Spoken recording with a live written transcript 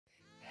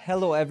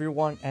Hello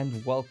everyone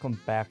and welcome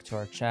back to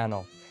our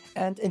channel.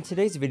 And in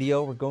today's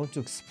video, we're going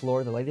to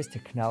explore the latest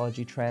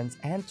technology trends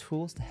and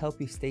tools to help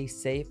you stay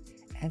safe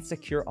and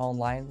secure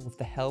online with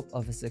the help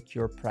of a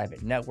secure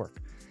private network,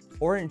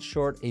 or in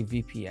short, a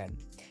VPN.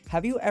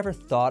 Have you ever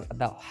thought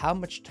about how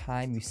much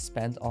time you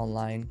spend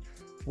online?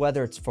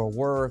 Whether it's for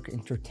work,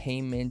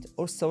 entertainment,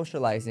 or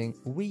socializing,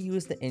 we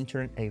use the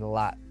internet a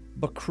lot.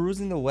 But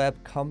cruising the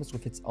web comes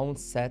with its own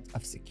set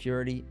of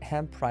security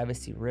and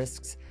privacy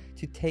risks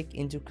to take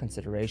into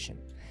consideration.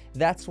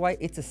 That's why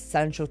it's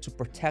essential to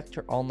protect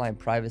your online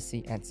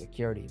privacy and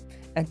security.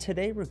 And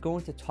today we're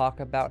going to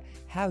talk about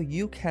how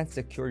you can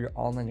secure your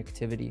online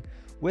activity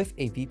with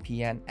a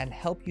VPN and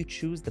help you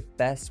choose the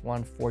best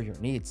one for your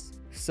needs.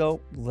 So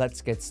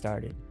let's get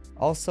started.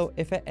 Also,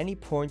 if at any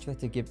point you have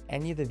to give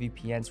any of the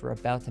VPNs we're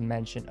about to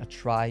mention a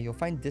try, you'll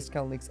find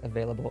discount links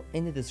available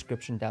in the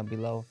description down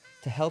below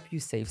to help you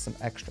save some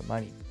extra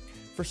money.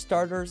 For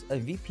starters, a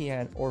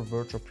VPN or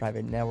virtual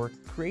private network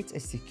creates a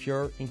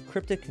secure,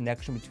 encrypted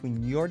connection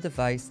between your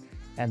device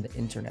and the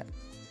internet.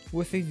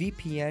 With a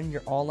VPN,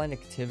 your online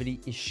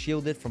activity is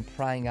shielded from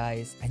prying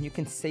eyes, and you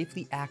can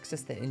safely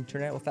access the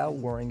internet without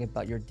worrying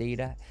about your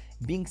data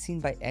being seen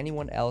by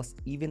anyone else,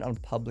 even on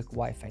public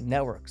Wi-Fi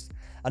networks.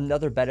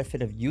 Another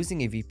benefit of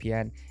using a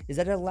VPN is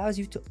that it allows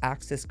you to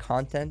access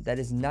content that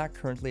is not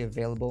currently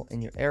available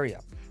in your area.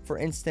 For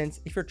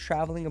instance, if you're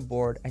traveling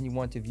abroad and you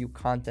want to view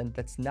content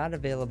that's not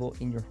available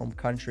in your home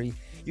country,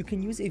 you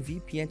can use a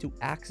VPN to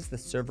access the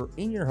server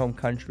in your home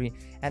country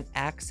and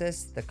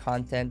access the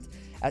content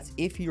as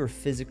if you were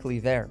physically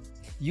there.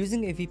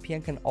 Using a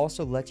VPN can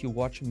also let you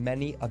watch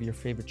many of your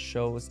favorite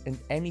shows and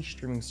any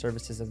streaming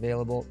services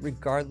available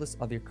regardless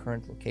of your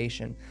current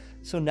location.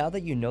 So now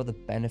that you know the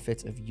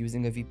benefits of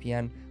using a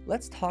VPN,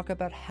 let's talk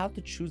about how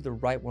to choose the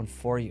right one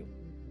for you.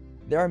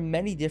 There are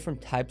many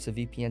different types of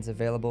VPNs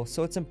available,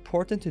 so it's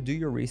important to do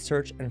your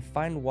research and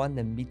find one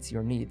that meets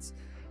your needs.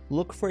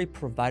 Look for a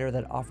provider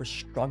that offers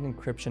strong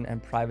encryption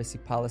and privacy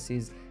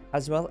policies,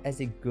 as well as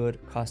a good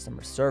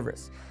customer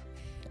service.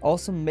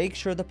 Also, make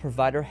sure the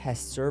provider has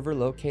server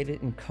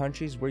located in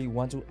countries where you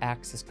want to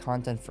access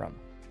content from.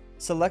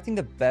 Selecting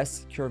the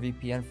best secure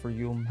VPN for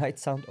you might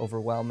sound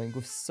overwhelming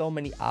with so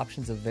many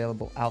options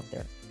available out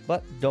there.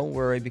 But don't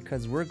worry,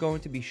 because we're going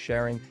to be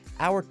sharing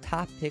our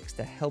top picks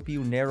to help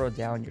you narrow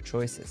down your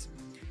choices.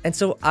 And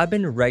so I've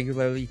been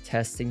regularly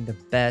testing the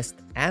best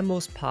and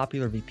most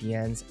popular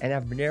VPNs, and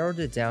I've narrowed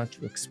it down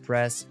to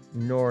Express,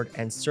 Nord,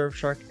 and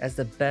Surfshark as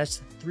the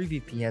best 3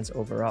 VPNs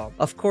overall.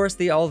 Of course,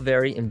 they all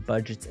vary in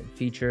budgets and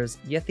features,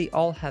 yet they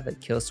all have a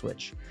kill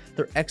switch.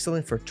 They're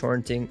excellent for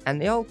torrenting, and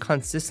they all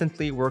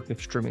consistently work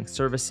with streaming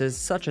services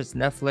such as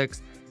Netflix,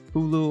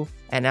 Hulu,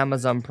 and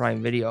Amazon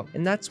Prime Video,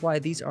 and that's why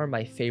these are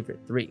my favorite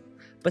 3.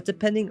 But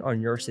depending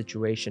on your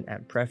situation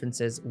and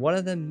preferences, one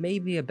of them may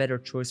be a better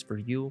choice for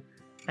you,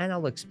 and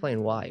I'll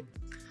explain why.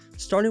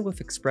 Starting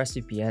with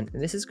ExpressVPN,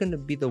 and this is going to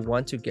be the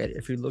one to get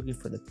if you're looking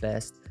for the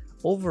best,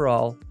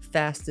 overall,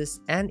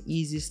 fastest, and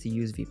easiest to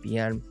use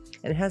VPN,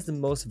 and it has the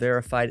most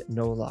verified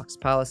no-locks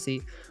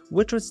policy,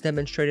 which was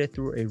demonstrated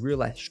through a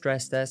real-life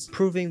stress test,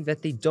 proving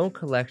that they don't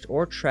collect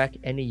or track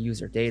any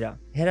user data.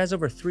 It has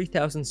over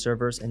 3,000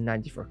 servers in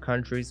 94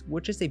 countries,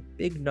 which is a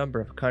big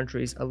number of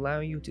countries,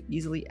 allowing you to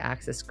easily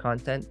access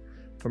content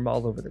from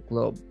all over the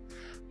globe.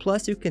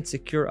 Plus, you can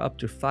secure up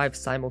to 5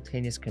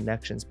 simultaneous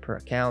connections per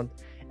account,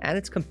 and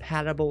it's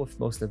compatible with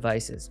most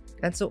devices.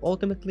 And so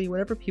ultimately,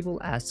 whenever people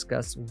ask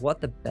us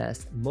what the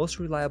best, most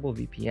reliable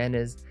VPN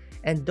is,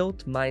 and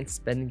don't mind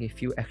spending a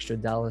few extra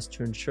dollars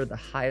to ensure the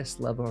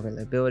highest level of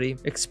reliability,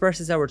 Express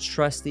is our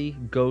trusty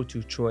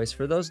go-to choice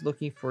for those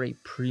looking for a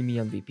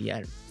premium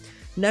VPN.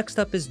 Next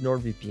up is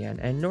NordVPN,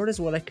 and Nord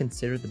is what I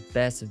consider the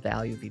best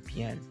value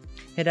VPN.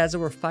 It has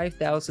over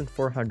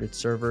 5,400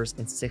 servers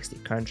in 60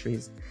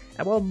 countries,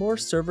 and while more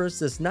servers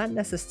does not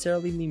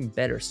necessarily mean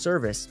better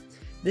service,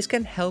 this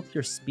can help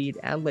your speed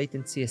and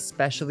latency,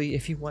 especially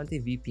if you want a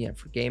VPN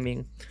for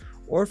gaming,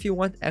 or if you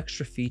want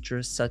extra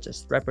features such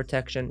as threat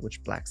protection,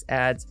 which blocks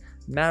ads,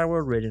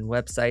 malware-ridden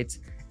websites,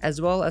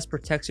 as well as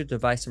protects your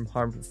device from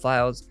harmful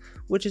files,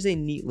 which is a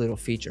neat little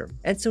feature.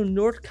 And so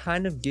Nord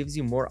kind of gives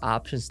you more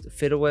options to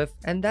fiddle with,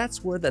 and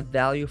that's where the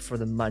value for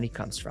the money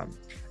comes from.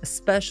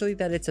 Especially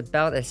that it's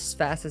about as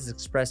fast as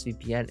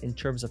ExpressVPN in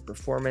terms of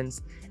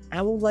performance,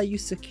 and will let you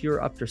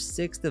secure up to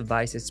 6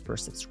 devices per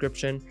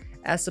subscription,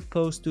 as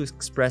opposed to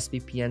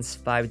ExpressVPN's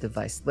 5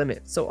 device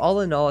limit. So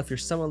all in all, if you're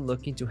someone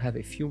looking to have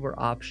a few more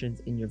options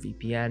in your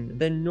VPN,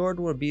 then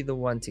Nord will be the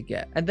one to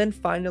get. And then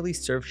finally,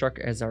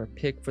 Surfshark is our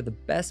pick for the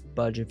best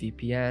budget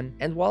VPN,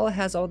 and while it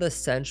has all the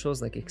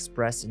essentials like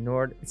Express and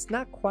Nord, it's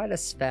not quite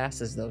as fast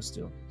as those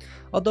two.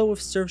 Although with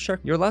Surfshark,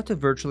 you're allowed to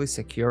virtually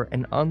secure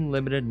an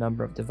unlimited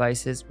number of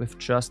devices with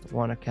just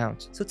one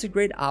account. So it's a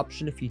great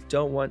option if you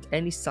don't want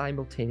any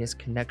simultaneous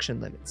connection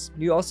limits.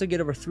 You also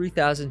get over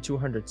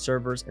 3,200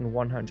 servers in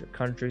 100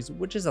 countries,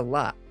 which is a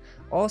lot.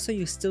 Also,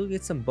 you still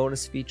get some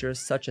bonus features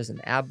such as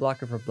an ad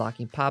blocker for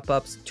blocking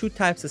pop-ups, 2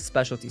 types of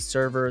specialty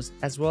servers,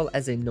 as well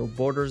as a no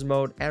borders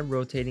mode and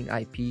rotating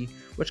IP,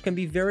 which can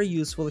be very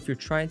useful if you're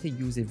trying to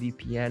use a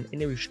VPN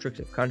in a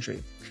restrictive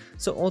country.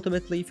 So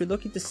ultimately, if you're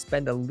looking to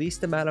spend the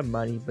least amount of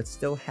money but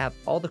still have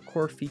all the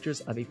core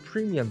features of a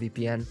premium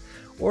VPN,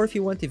 or if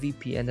you want a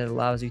VPN that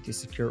allows you to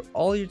secure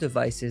all your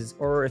devices,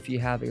 or if you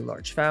have a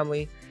large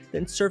family,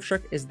 then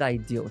Surfshark is the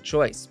ideal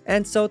choice.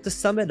 And so to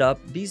sum it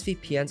up, these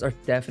VPNs are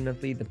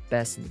definitely the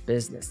best in the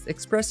business.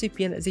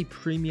 ExpressVPN is a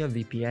premium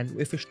VPN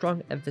with a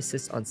strong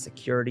emphasis on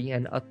security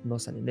and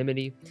utmost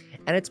anonymity,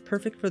 and it's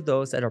perfect for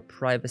those that are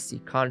privacy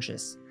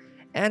conscious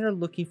and are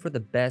looking for the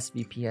best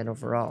VPN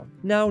overall.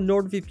 Now,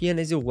 NordVPN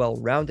is a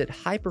well-rounded,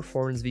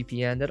 high-performance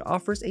VPN that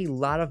offers a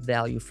lot of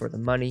value for the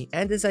money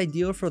and is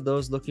ideal for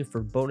those looking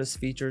for bonus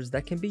features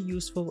that can be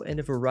useful in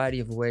a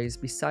variety of ways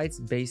besides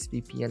base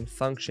VPN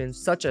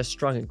functions such as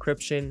strong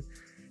encryption,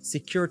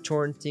 secure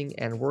torrenting,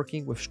 and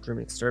working with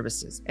streaming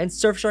services. And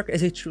Surfshark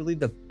is truly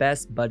the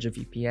best budget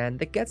VPN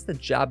that gets the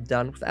job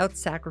done without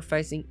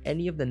sacrificing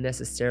any of the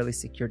necessarily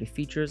security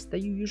features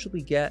that you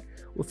usually get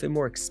with the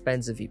more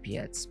expensive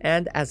VPNs.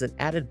 And as an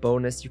added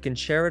bonus, you can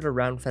share it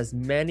around with as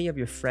many of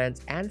your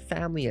friends and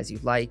family as you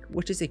like,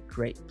 which is a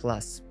great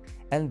plus.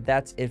 And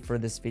that's it for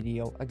this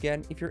video.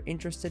 Again, if you're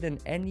interested in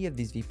any of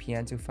these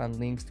VPNs, you'll find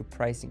links to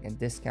pricing and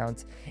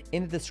discounts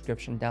in the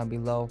description down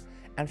below.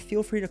 And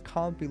feel free to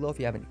comment below if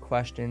you have any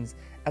questions,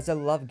 as I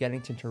love getting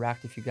to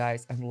interact with you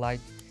guys, and like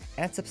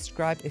and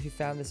subscribe if you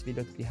found this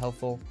video to be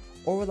helpful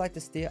or would like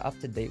to stay up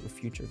to date with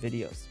future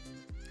videos.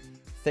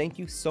 Thank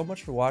you so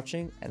much for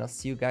watching, and I'll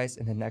see you guys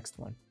in the next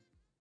one.